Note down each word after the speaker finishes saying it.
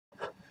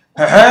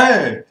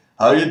Hey,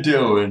 how you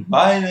doing?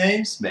 My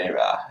name's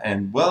Meira,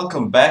 and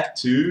welcome back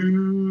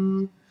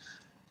to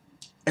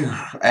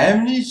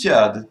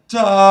Amnesia, the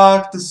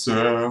Dark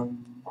Descent.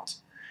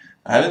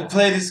 I haven't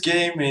played this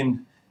game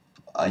in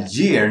a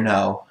year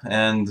now,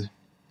 and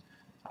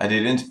I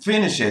didn't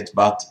finish it,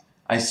 but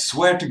I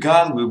swear to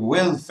God we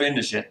will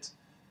finish it.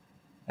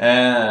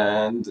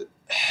 And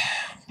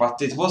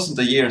but it wasn't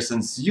a year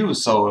since you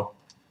saw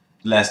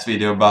the last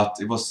video, but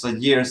it was a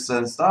year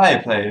since I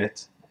played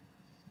it.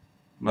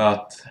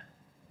 But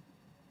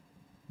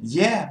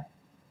yeah.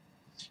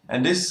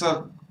 And this is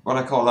what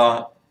I call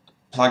a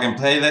plug and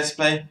play let's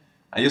play.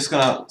 I'm just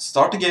gonna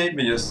start the game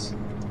and just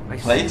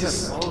play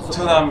this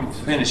till I'm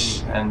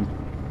finished. And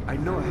I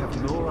know I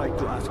have no right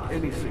to ask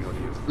anything of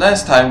you.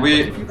 last time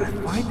we If you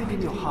can find it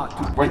in your heart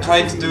to were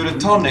trying to do the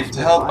tonic to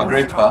help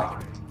Agrippa,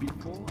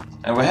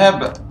 and we have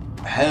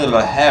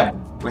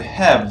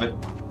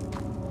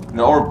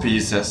the ore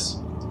pieces,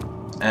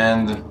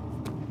 and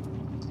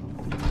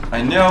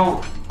I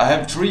know I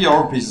have 3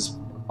 ore pieces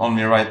on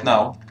me right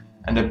now,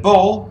 and the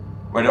bowl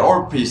where the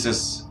ore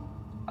pieces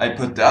I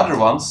put the other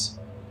ones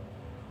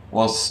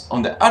was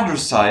on the other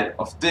side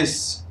of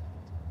this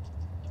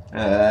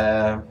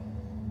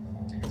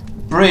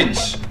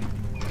bridge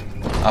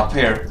up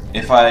here,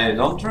 if I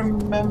don't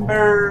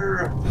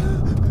remember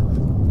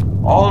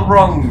all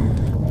wrong.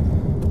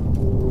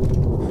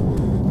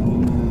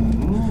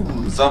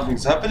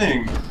 Something's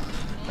happening.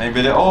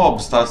 Maybe the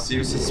orb starts to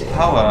use its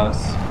powers.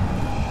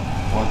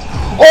 What?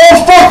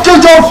 Oh fuck!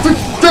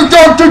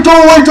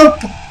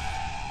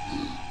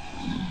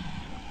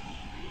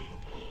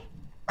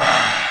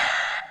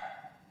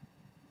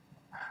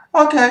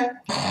 Okay.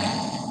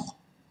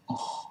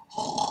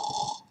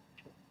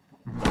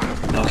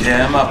 Okay,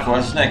 I'm up.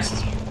 What's next?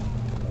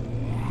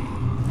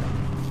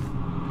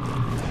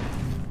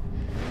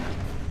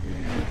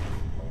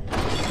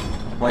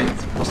 Wait,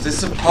 was this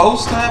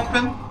supposed to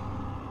happen?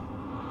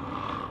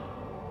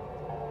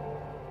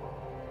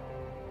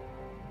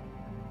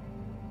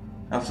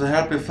 I have to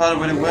help your father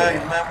with the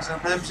wagon.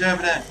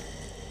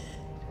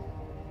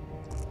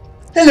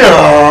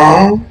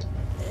 Hello,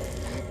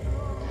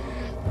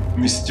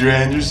 Mr.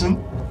 Anderson.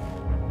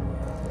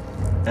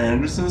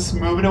 Anderson's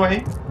moving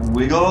away.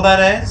 Wiggle that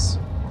ass.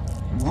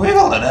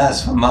 Wiggle that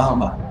ass for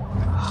mama.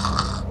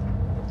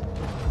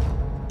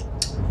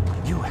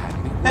 You had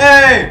me.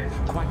 Hey!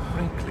 Quite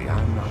frankly,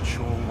 I'm not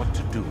sure what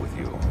to do with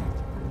you.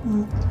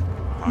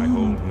 I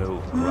hold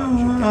no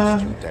grudge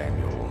against you,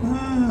 Daniel.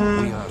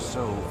 We are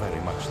so very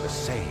much the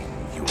same,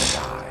 you and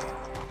I.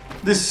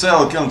 This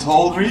cell can't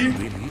hold me.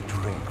 Really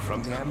drink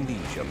from the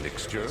amnesia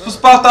mixture.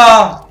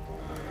 Sparta!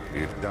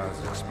 It does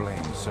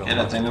explain so Yeah,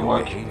 that much didn't of your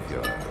work.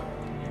 behavior.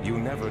 You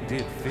never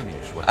did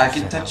finish what I you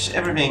can set touch out.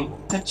 everything.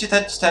 Touch,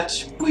 touch,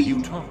 touch.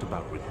 You talked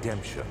about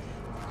redemption.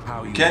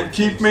 How you Can't would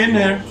keep face me in the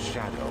here. old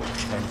shadow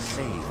and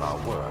save our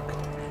work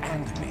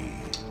and me.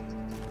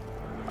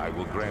 I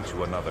will grant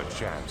you another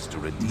chance to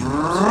redeem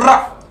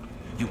yourself.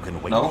 You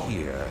can wait No.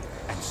 here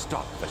and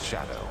stop the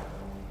shadow.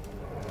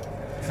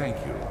 Thank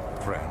you,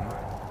 friend.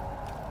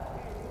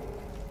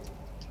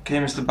 Okay,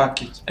 Mr.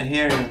 Bucket, I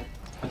hear you.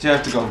 But you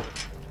have to go.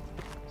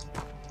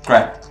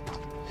 Crap.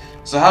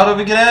 So how do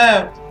we get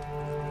out?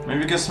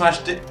 Maybe we can smash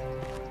the...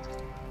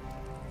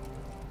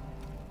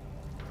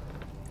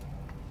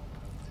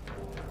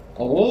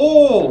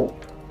 Oh!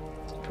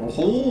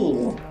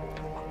 Oh!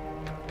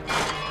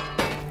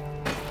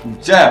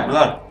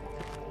 Jävlar!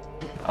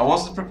 I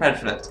wasn't prepared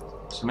for that.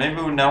 So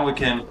maybe now we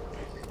can...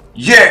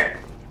 Yeah!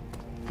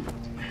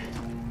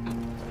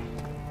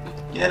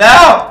 Get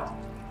out!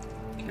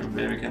 Okay,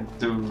 maybe we can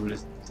do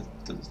this.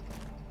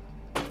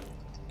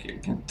 Okay, we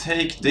can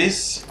take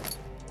this,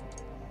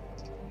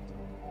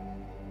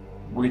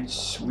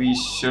 which we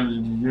shall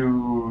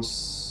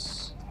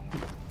use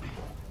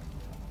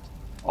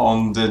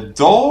on the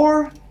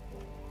door.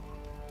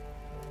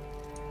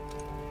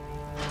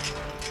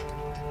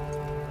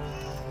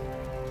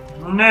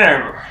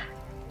 No.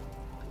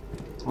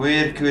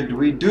 Where could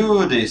we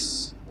do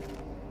this?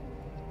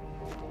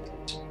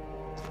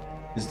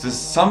 Is there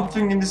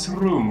something in this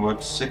room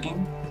worth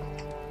checking?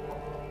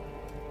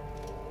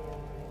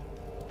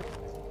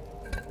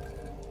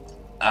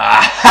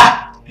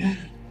 Aha!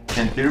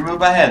 Can't be removed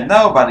by hand.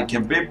 Nobody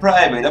can be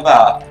private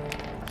about.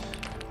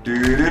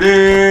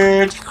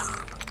 Doo-doo-doo.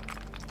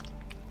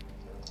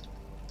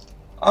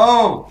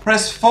 Oh,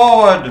 press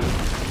forward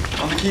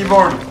on the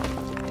keyboard.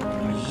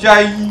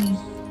 Yay!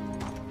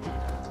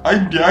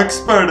 I'm the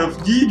expert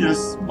of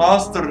genius,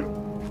 master.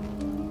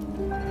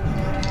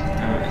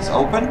 It's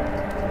open.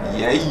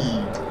 Yay!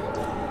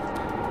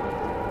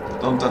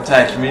 Don't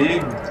attack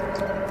me.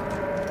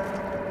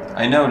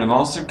 I know the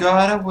monster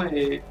got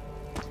away.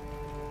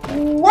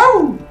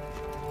 Whoa!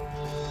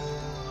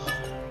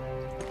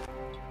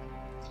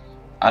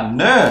 A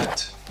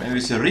note. Maybe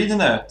we should read a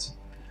note.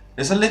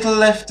 There's a little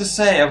left to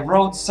say. I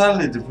wrote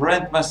sadly to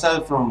prevent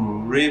myself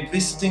from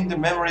revisiting the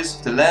memories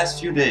of the last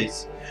few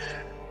days.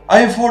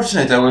 I am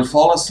fortunate I will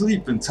fall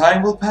asleep and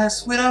time will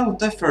pass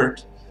without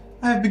effort.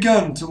 I have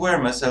begun to wear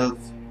myself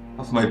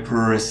of my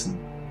prison.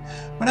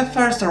 When I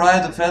first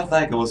arrived, I felt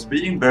like I was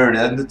being buried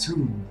in the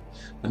tomb.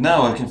 But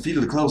now I can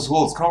feel the closed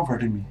walls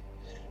comforting me.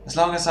 As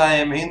long as I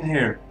am in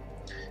here,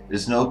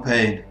 there's no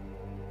pain.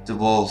 The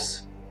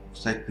walls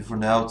protect me from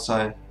the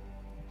outside.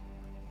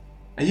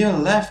 I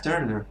even left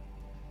earlier,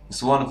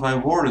 as one of my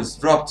wardens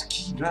dropped a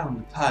key down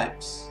the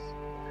pipes.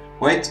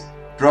 Wait,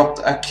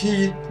 dropped a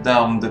key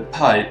down the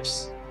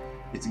pipes.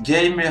 It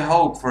gave me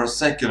hope for a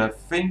second. I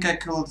think I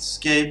could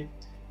escape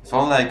if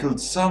only I could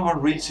someone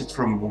reach it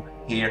from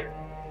here.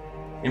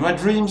 In my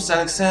dreams,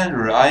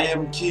 Alexander, I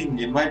am king.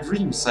 In my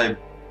dreams, I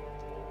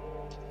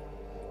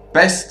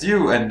best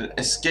you and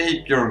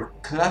escape your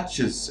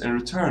clutches and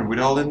return with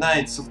all the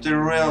knights of the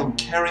realm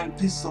carrying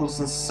pistols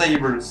and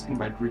sabers in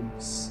my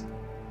dreams.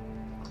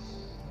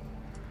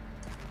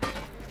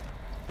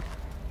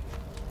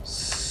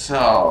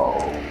 So...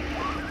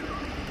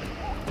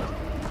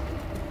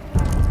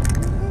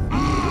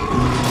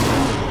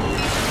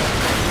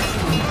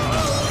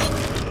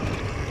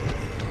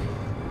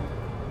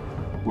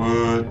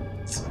 what?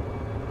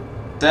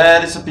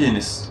 That is a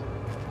penis.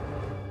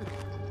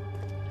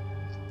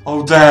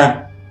 Oh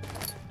damn!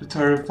 The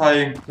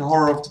terrifying, the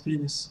horror of the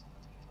penis.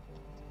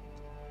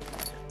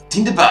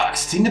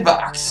 Tinderbox!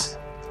 Tinderbox!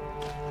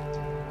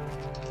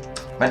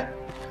 Man,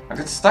 I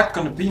got stuck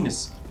on the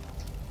penis.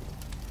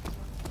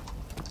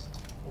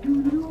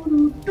 We're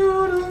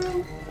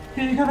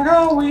gonna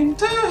go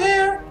into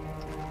here.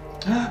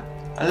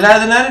 A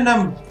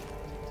laudanum.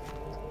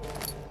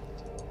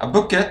 A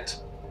bucket.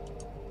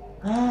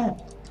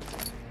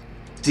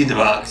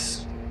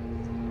 Tinderbox.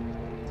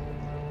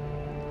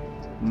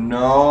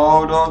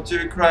 No, don't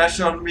you crash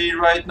on me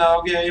right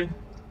now, game.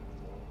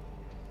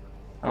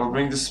 I will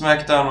bring the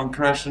smackdown and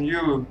crash on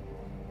you.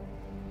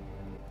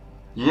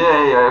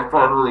 Yay, I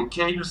finally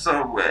came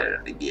somewhere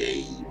in the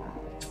game.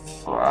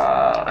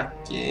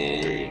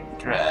 Fucking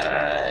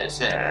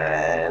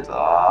crashes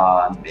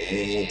on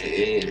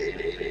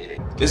me.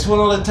 This will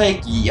only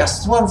take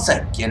just 1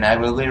 second. I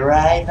will be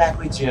right back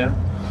with you.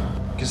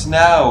 Because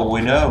now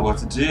we know what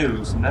to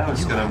do. So now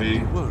it's gonna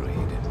be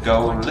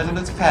go a little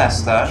bit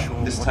faster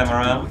this time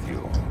around.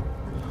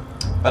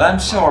 But I'm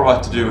sure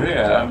what to do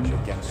here.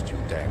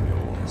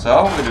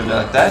 So we do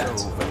that. That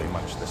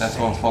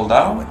won't fall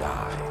down.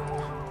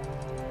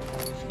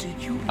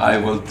 I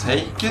will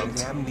take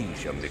it.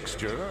 Amnesia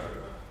mixture.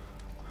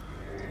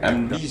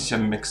 Amnesia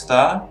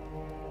mixture.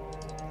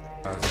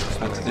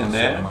 Put it in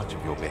there. Much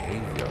of your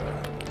behavior.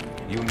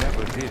 You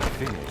never did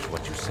finish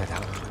what you set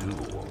out to do.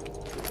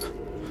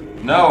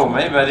 No,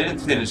 maybe I didn't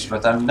finish,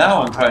 but I'm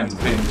trying to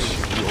finish.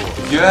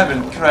 If you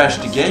haven't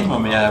crashed the game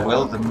on me, I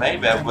will, then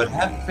maybe I would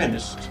have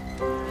finished.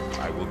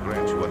 I will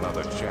grant you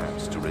another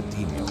chance to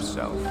redeem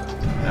yourself.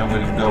 And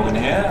we'll go in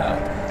here.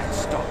 And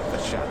stop the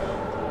shadow.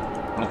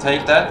 Wanna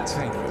take that?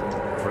 Thank you,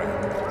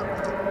 friend.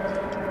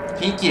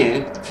 Thank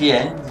you,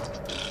 friend.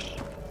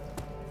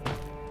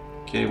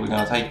 Okay, we're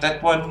gonna take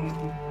that one.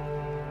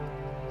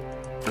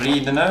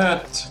 Read the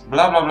note.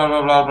 Blah blah blah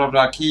blah blah blah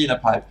blah. Key in a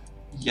pipe.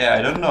 Yeah,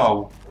 I don't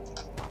know.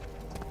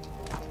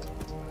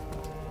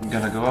 We're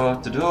gonna go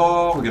out the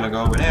door. We're gonna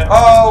go in here.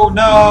 Oh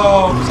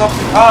no!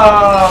 Something.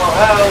 Oh,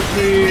 help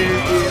me!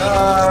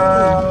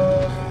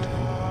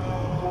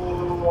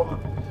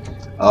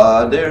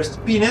 There's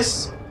the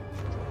penis.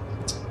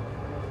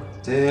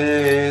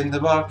 In the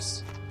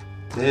box.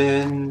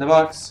 In the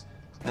box.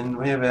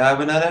 And here we have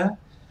another.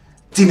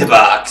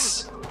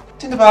 Tinderbox!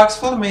 Tinderbox,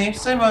 follow me.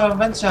 Same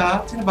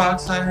adventure.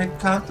 Tinderbox, I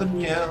count on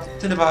you.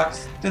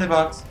 Tinderbox,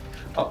 Tinderbox.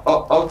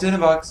 Oh,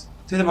 Tinderbox,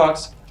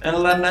 Tinderbox. And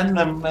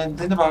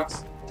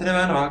Tinderbox.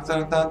 Tinderbox,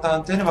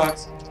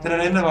 Tinderbox,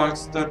 Tinderbox,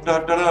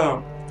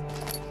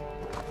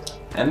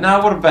 and now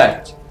we're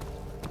back.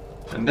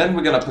 And then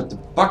we're gonna put the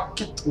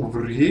bucket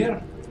over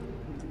here.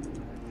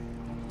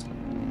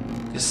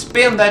 You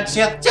spin that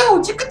shit.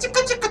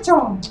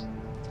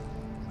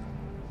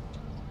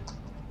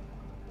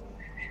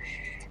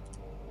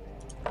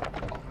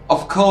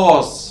 Of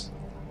course.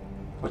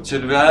 What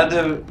should we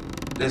do?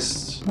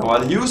 There's no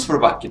other use for a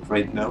bucket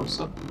right now,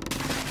 so.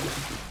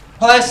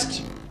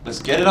 Plask!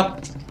 Let's get it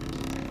up.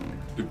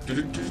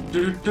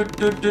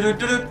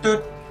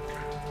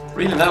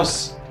 Really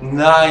nice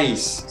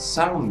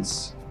sound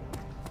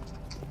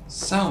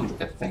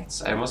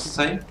effects, I must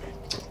say.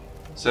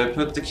 So I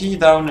put the key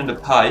down in the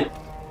pipe.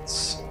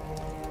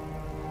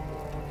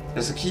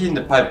 There's a key in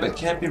the pipe that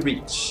can't be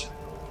reached.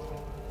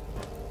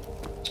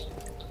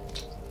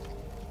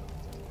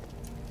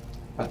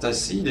 But I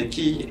see the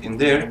key in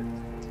there.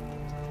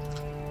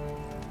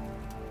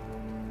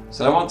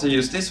 So I want to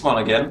use this one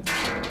again.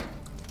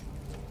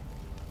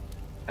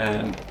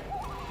 And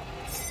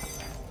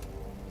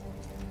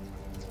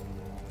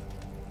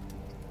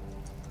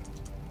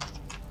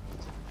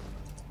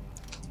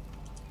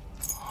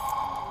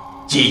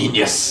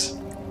genius!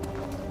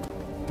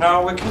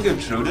 Now we can go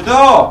through the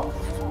door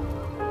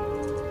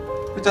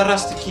with a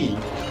rusty key.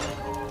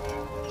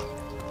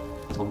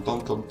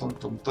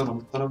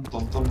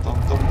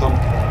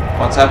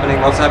 What's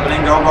happening? What's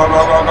happening? Go, go,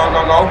 go, go, go,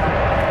 go, go!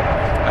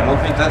 I don't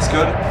think that's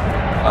good.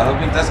 I don't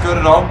think that's good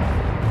at all.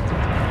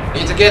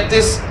 Need to get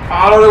this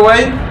out of the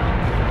way.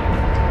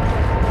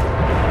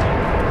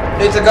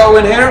 Need to go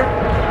in here.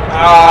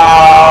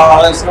 Ah,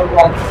 that's no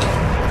wrong.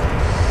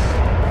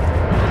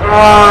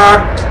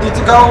 Need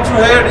to go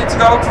through here. Need to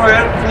go through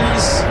here,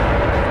 please.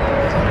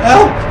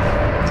 Help!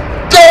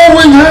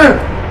 Go in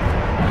here!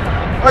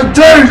 I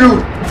dare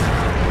you!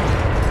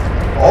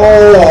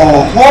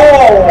 Oh,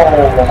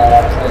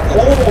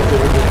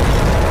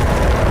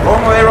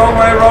 wrong way, wrong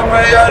way, wrong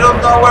way. I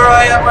don't know where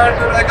I am. Where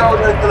did I go?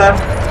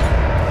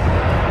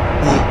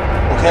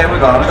 Okay, we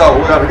gotta go.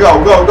 We gotta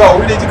go, go,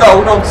 go. We need to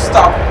go. Don't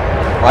stop.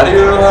 Why do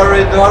you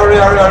hurry? Hurry,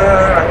 hurry, hurry,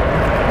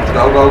 hurry.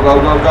 Go, go, go,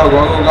 go, go,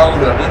 go, go,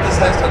 go.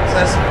 This says.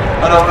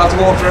 Oh no, not the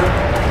water.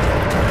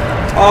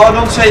 Oh,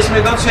 don't chase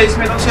me, don't chase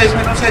me, don't chase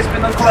me, don't chase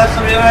me, don't collapse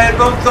on me.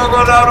 Don't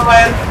go down on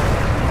my head.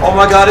 Oh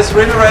my god, it's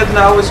really red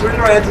now. It's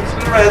really red. It's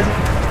really red.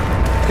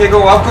 Okay,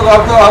 go up, go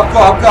up, go up, go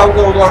up,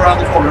 go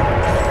around the corner.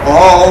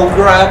 Oh,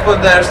 crap,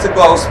 and there's the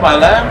ghost, my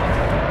lamb.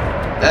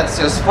 That's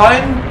just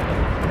fine.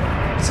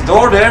 It's a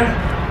door there.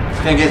 If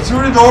we can get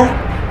through the door,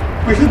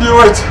 we can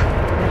do it.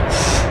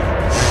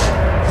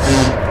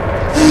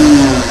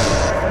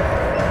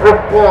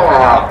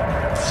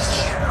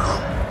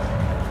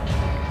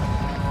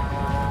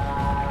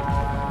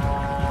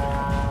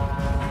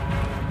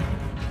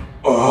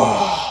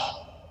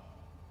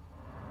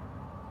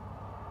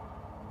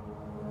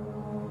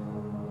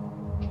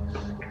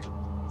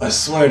 I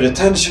swear the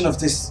tension of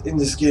this in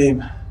this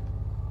game.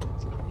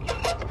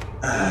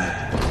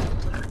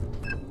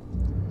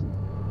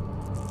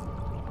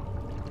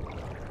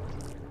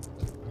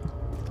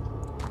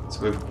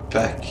 So we're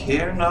back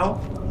here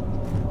now.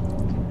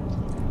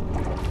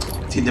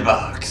 In the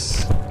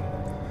box.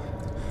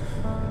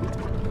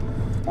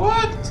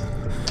 What?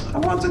 I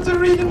wanted to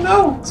read a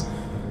note.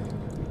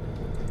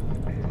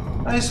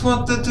 I just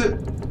wanted to.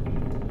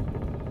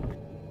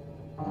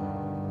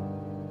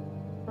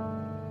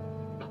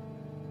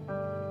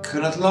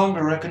 Could not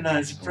longer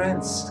recognize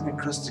friends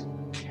across the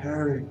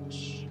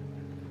carriage.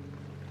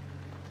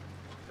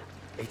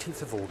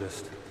 18th of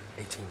August,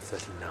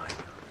 1839.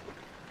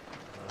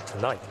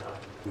 Tonight,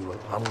 we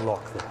will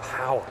unlock the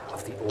power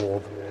of the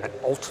orb and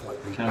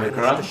ultimately banish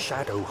the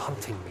shadow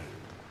hunting me.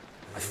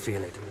 I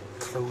feel it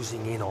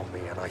closing in on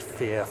me and I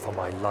fear for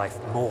my life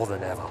more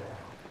than ever.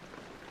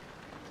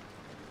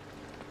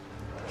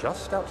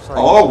 Just outside.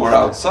 Oh, we're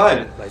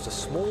outside. There's a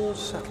small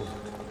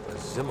settlement, a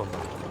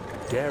Zimmerman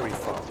dairy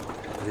farm.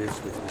 Lives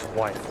with his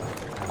wife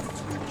and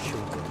 3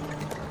 children.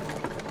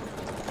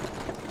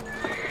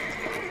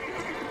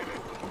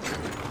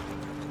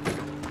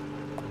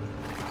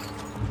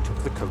 We took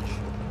the coach,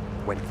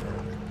 went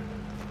there.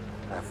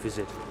 Our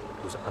visit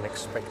was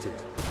unexpected.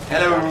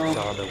 Hello.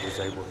 Alexander was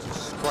able to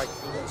strike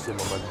the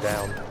Zimmerman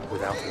down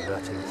without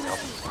alerting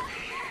us.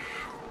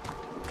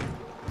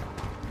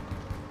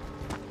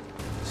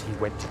 As he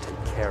went to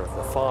take care of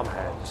the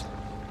farmhands,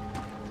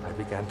 I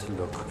began to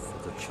look for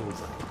the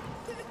children.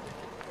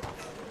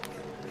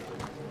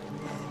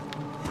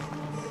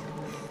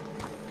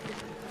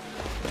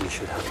 We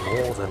should have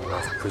more than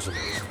enough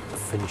prisoners to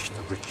finish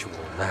the ritual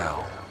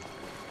now.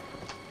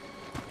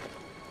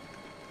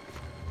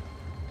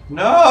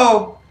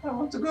 No! I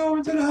want to go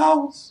into the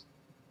house.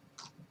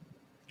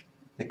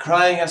 The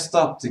crying had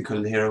stopped and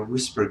could hear a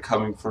whisper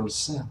coming from the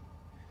cell.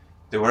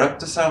 They were up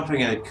to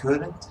something and they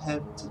couldn't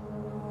help to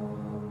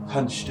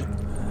punch them.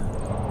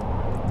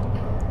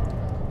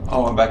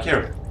 Oh, I'm back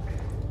here.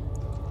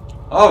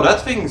 Oh,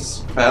 that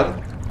thing's fell.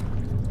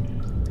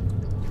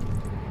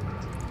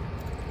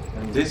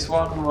 And this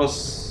one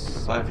was...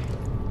 I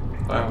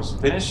was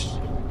finished.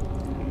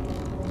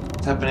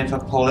 What's happening if I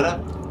pull it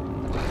up?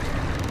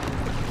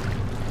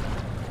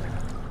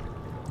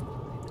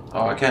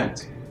 Oh, I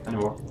can't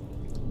anymore.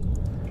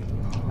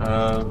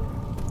 Let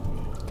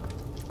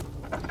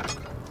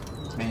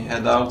me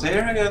head out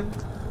here again.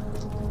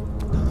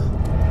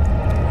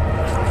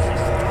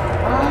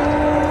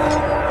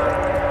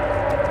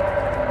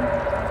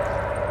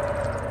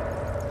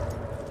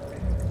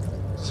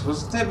 This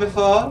wasn't there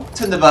before.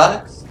 It's in the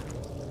box.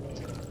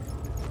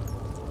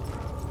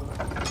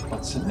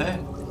 What's in there?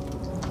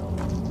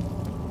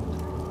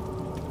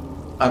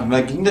 A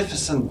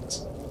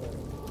magnificent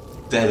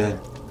dead end.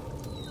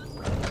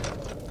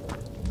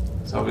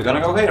 So we're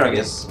gonna go here, I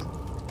guess.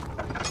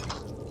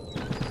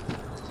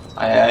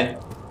 Aye aye.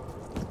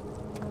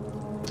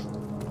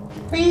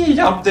 Whee,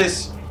 jump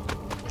this.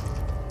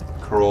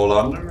 Crawl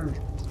under.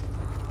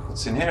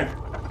 What's in here?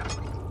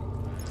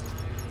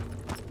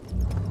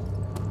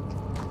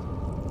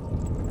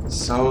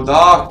 It's so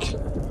dark.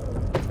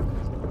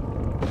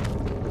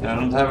 I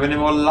don't have any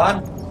more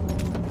lamp. I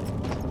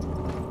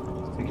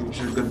think we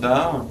should go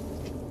down.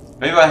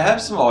 Maybe I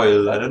have some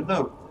oil, I don't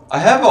know. I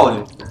have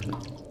oil.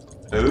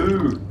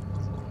 Oh.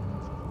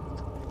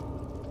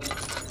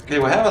 Okay,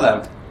 we have a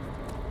lamp.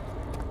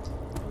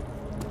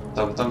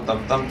 Dum dum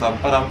dum dum dum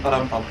dum dum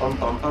dum dum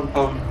dum dum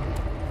dum.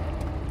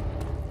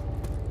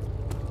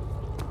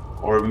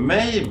 Or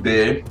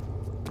maybe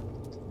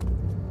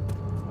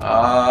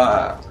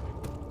I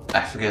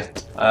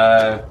forget.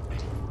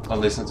 Don't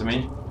listen to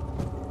me.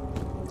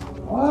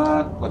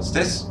 What? What's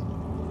this?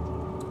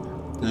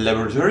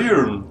 Laboratory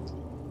room.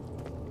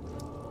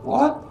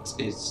 What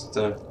is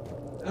the...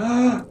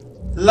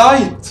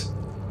 light!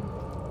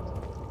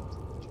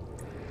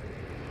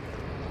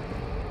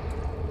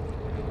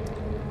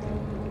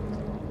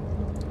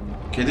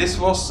 Okay, this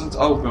wasn't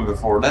open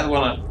before. That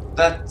one,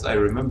 that I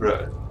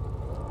remember.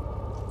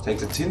 Take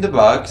the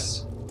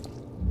tinderbox.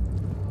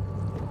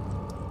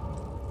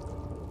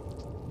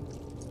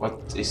 What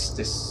is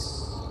this?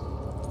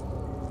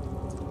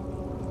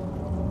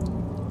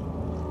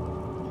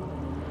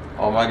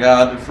 Oh my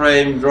god, the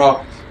frame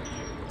dropped.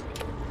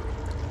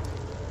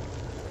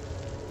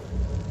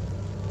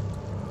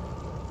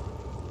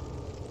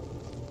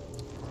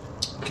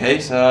 Okay,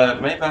 so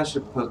maybe I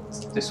should put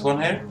this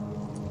one here.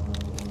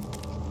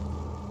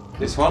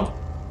 This one?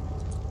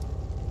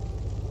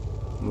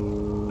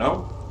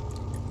 No.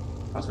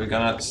 But we're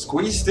gonna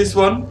squeeze this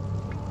one.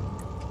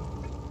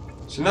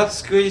 Should not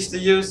squeeze the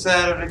juice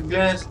out of the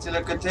glass until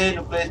the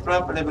container placed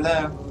properly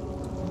below.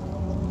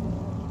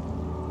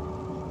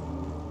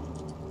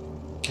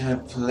 Can I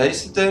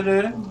place it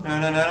there?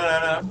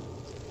 No.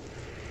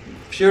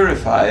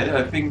 Purified.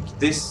 I think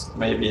this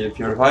may be the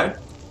purifier.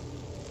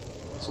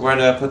 So where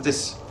do I put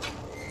this?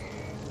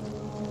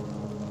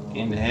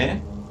 In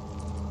here?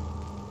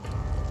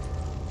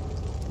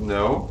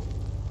 No.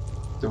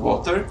 The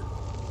water?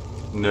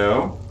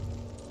 No.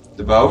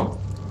 The bowl?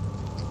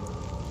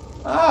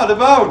 Ah, the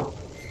bowl!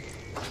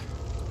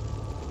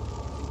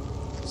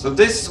 So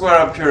this is where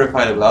I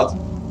purify the blood.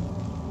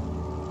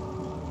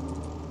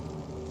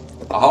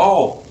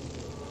 Oh!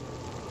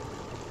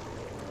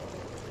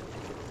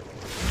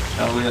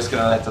 Now we're just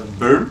gonna let that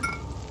burn.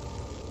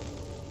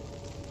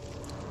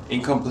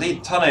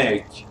 Incomplete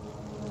tonic.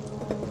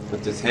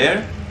 Put this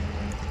here.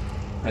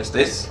 Where's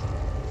this?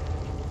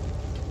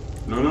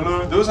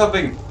 No, do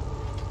something!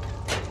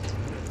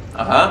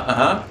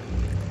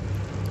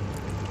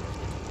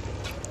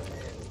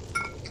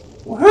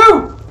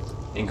 Woohoo!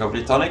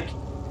 Incomplete tonic.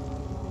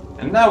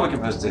 And now we can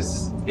put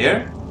this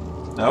here.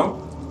 No?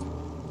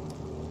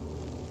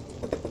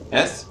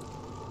 Yes?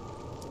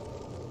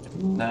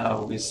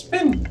 Now we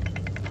spin.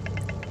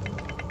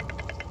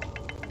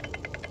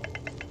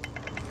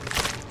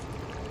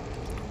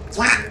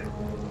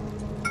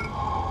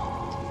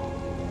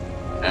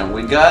 And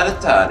we got a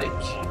tonic.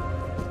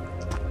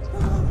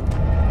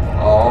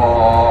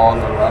 Oh,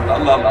 la la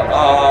la la la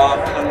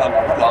la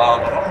la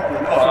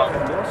la.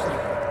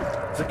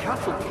 The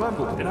castle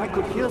trembled and I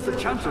could hear the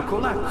chancel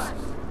collapse.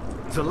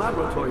 The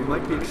laboratory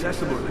might be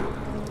accessible now.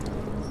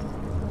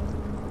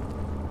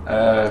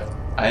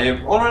 I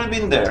have already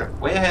been there.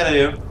 Way ahead of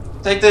you.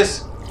 Take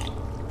this.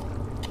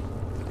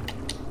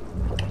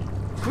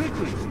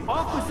 Quickly,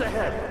 off with the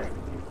head.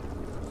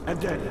 And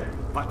then,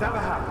 whatever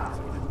happens,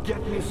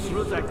 get me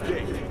through that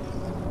gate.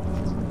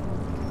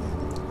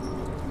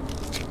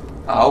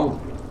 Ow.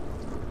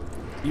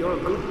 You're a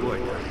good boy,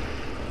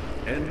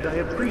 and I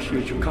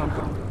appreciate your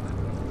compliment.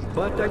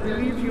 But I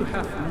believe you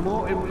have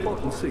more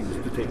important things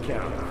to take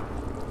care of.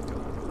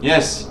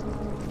 Yes.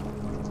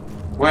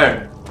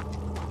 Where?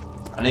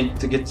 I need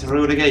to get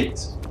through the gate.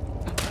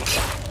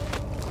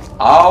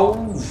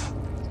 Ow!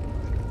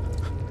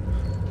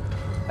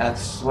 That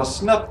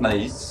was not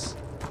nice.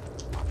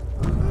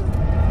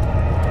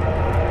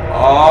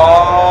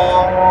 Oh!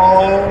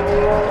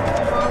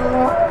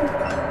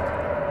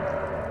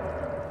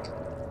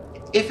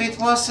 If it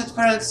wasn't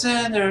for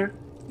Alexander,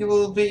 you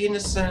will be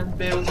innocent,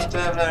 blah blah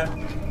blah.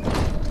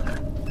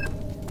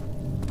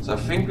 So I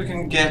think we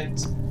can get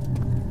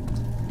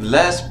the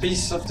last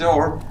piece of the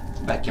orb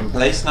back in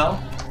place now.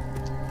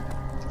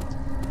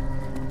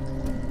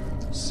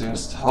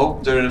 Just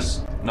hope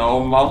there's no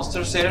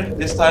monsters here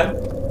this time.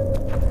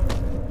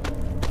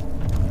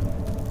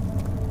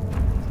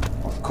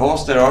 Of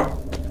course there are.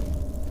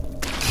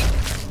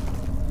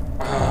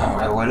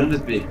 Why wouldn't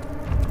it be?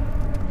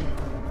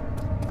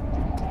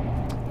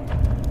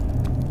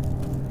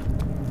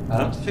 I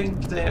don't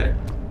think they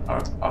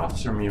are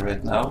after me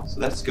right now, so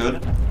that's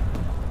good.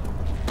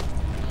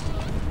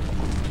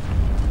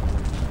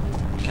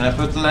 Can I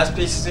put the last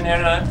pieces in here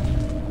now?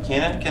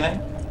 Can I?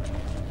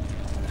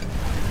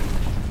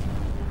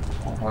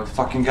 Oh my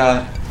fucking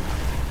god.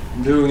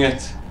 I'm doing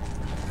it.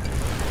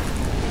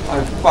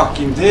 I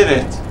fucking did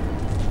it.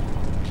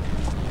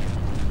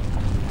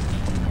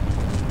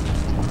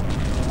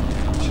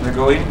 Should I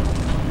go in?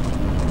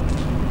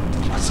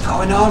 What's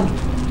going on?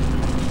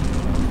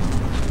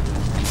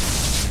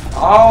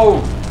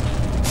 Ow!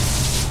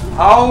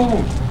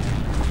 Ow!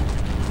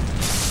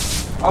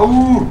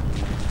 Ow!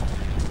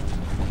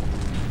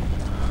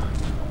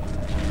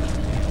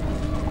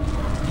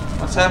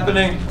 What's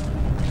happening?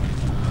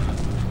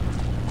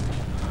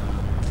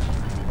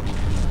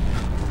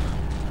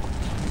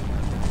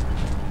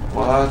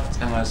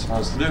 What am I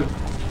supposed to do?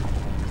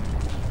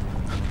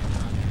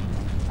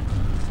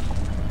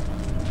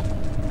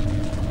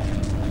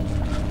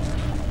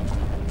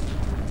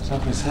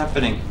 Something's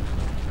happening.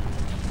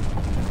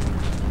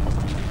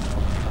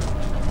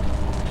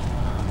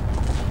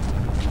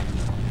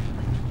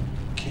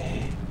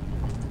 Okay.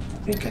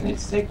 I think I need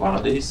to take one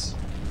of these.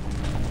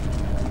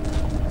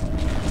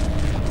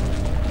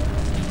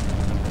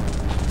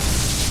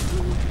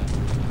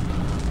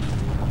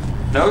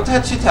 No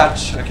touchy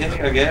touch. Okay,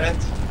 I get it.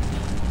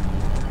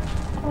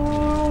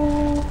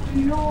 Oh,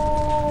 the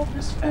orb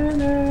is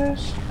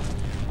finished.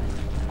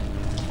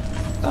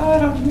 I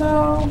don't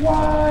know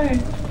why.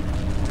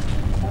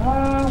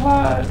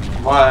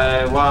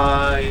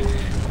 Why?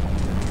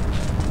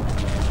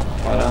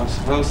 What I'm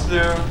supposed to do?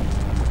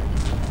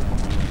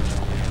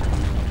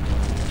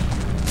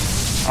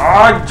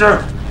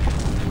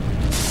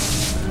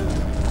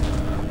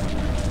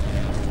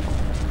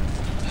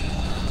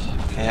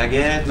 Okay, I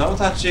get it. No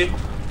touchy.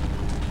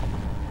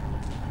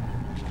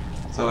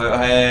 So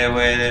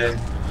wait.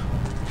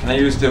 Can I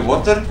use the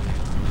water?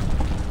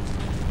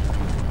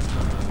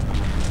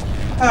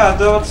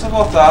 Some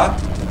water.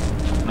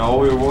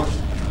 No, you wash.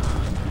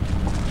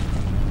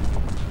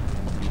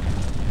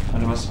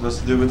 What am I supposed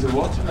to do with the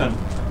water then?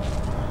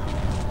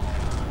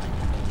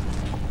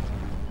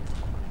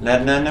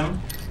 Lead.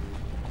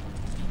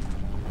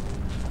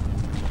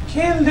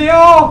 Kill the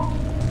orb!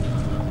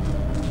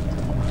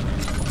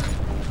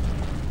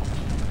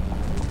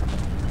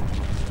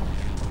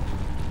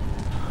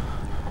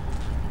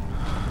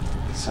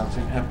 Did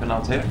something happen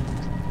out here?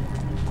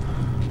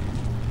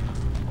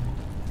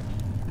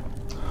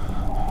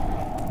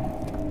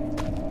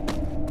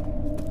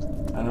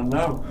 I don't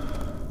know.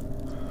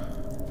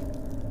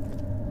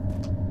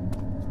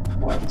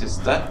 What is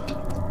that?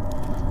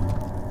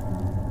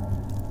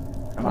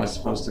 Am I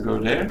supposed to go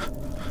there?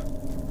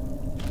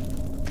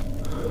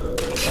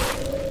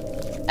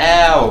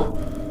 Ow!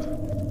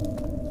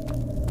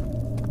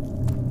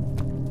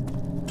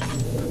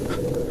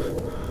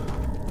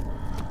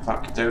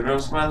 Fuck, there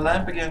goes my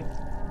lamp again.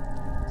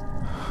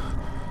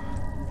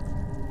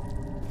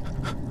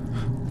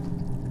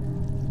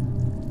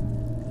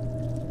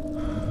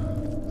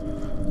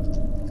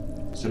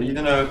 So read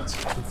the note.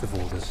 18th of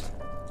August.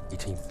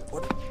 18th.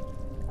 What?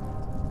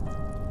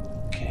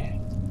 Okay.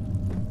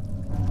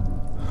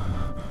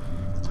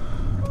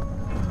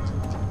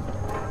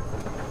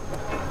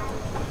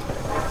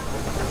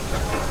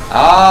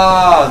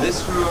 Ah,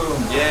 this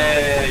room.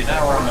 Yay!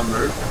 Now I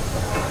remember.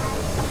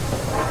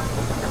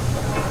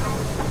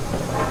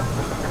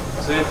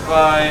 So if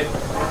I...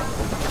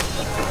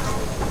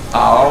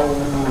 Ow!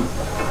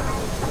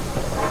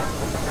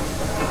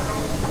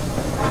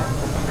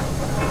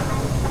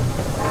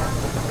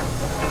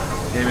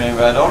 Okay, maybe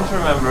I don't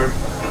remember.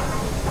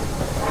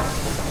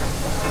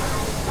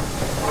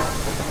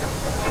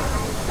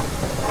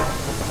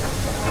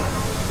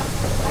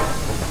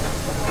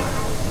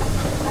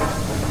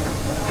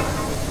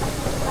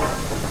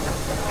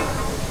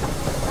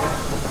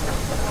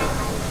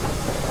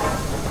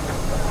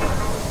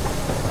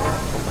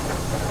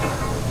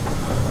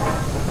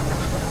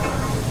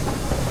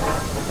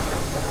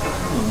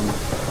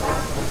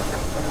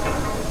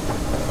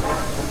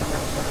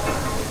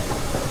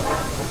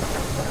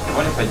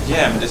 What if I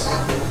jam this?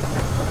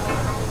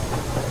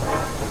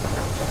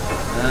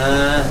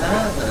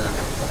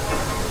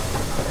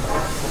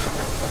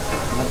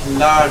 Not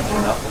large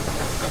enough.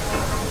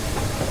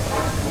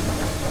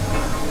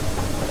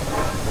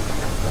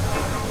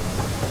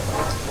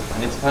 I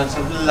need to find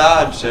something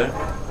larger.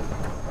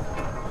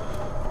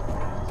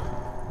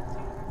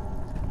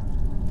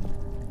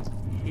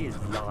 He is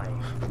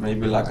lying.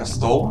 Maybe like a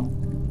stone?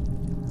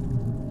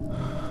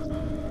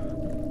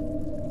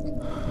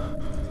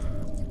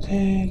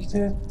 Take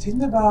the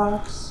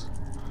tinderbox.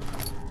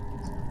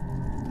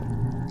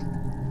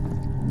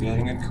 I'm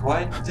getting a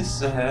quite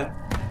dizzy here.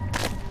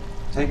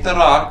 Take the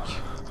rock.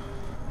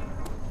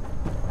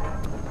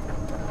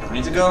 I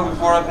need to go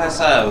before I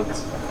pass out.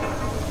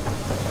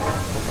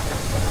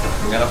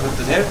 I'm gonna put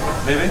it here,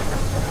 maybe?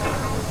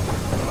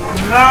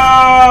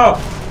 No!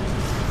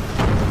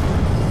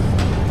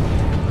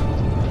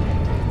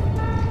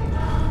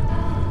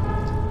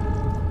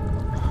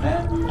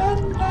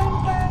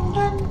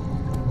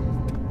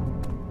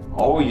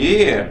 Oh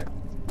yeah!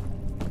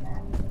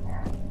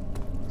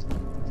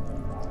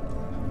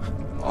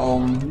 Oh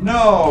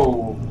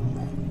no!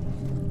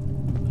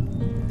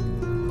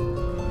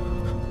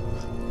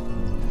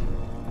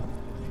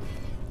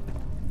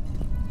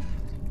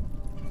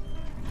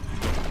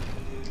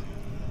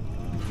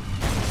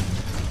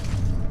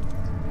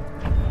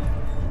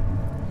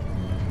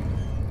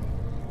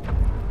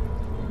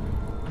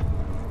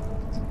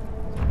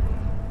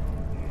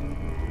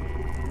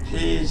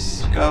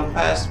 Please go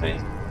past me.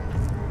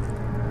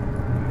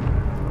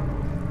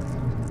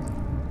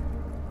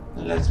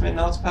 Let me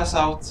not pass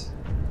out.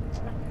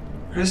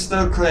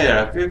 Crystal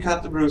clear. A few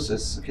cut the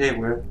bruises. Okay,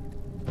 we're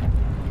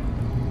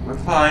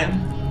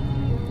fine.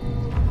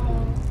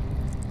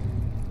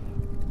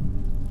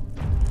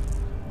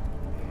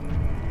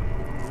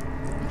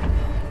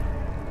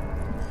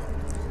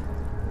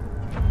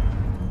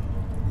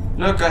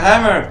 Look, a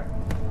hammer.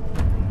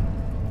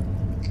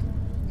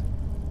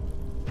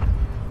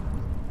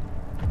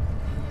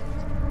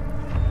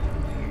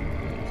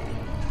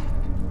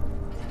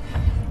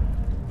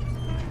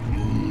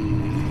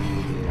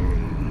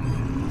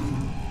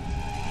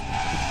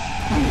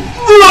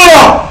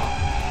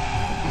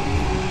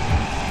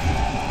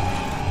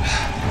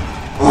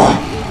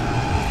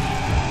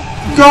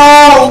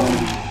 God!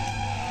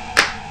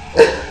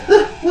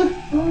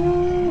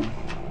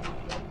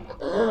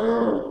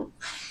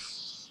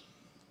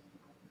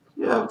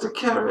 You have to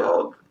carry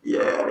on.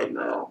 Yeah, I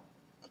know.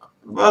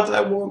 But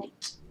I won't.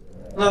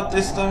 Not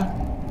this time.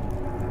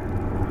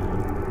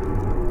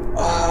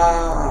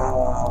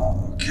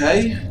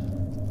 Okay.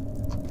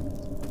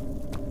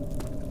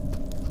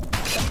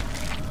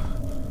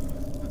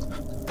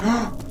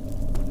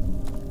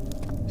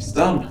 It's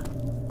done.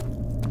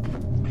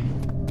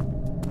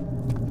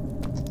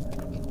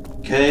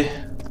 Okay.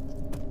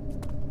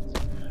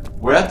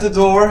 We're at the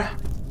door.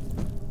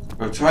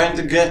 We're trying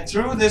to get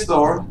through this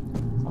door.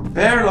 A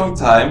very long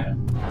time.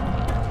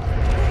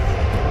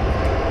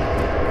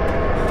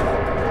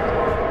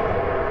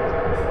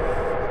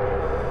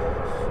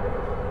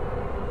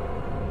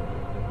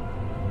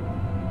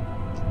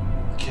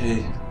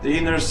 Okay, the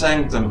inner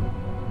sanctum.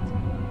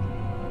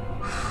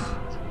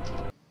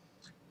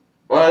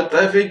 But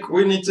I think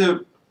we need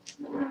to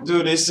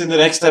do this in the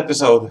next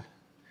episode.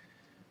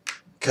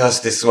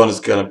 Because this one is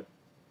gonna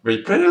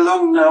be pretty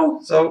long now,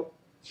 so...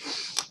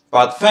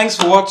 But thanks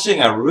for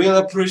watching, I really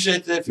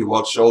appreciate it if you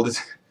watched all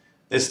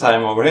this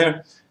time over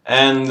here.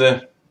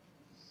 And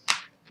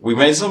we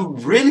made some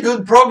really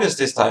good progress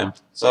this time.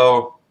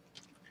 So,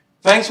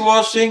 thanks for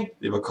watching,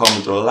 leave a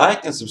comment or a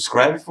like and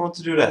subscribe if you want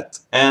to do that.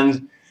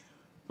 And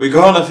we're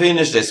gonna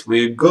finish this,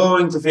 we're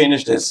going to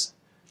finish this.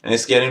 And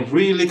it's getting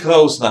really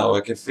close now,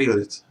 I can feel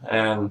it.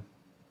 And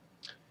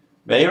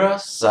Meira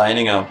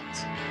signing out.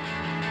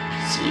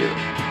 See you in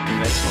the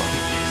next one.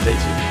 Stay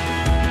tuned.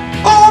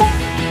 Oh!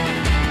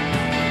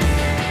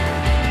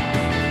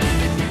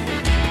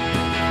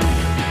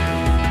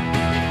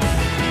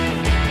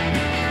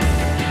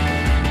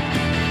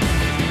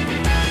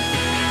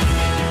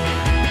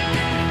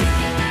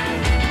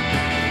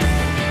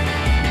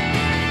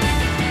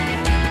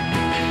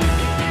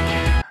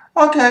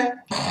 Okay.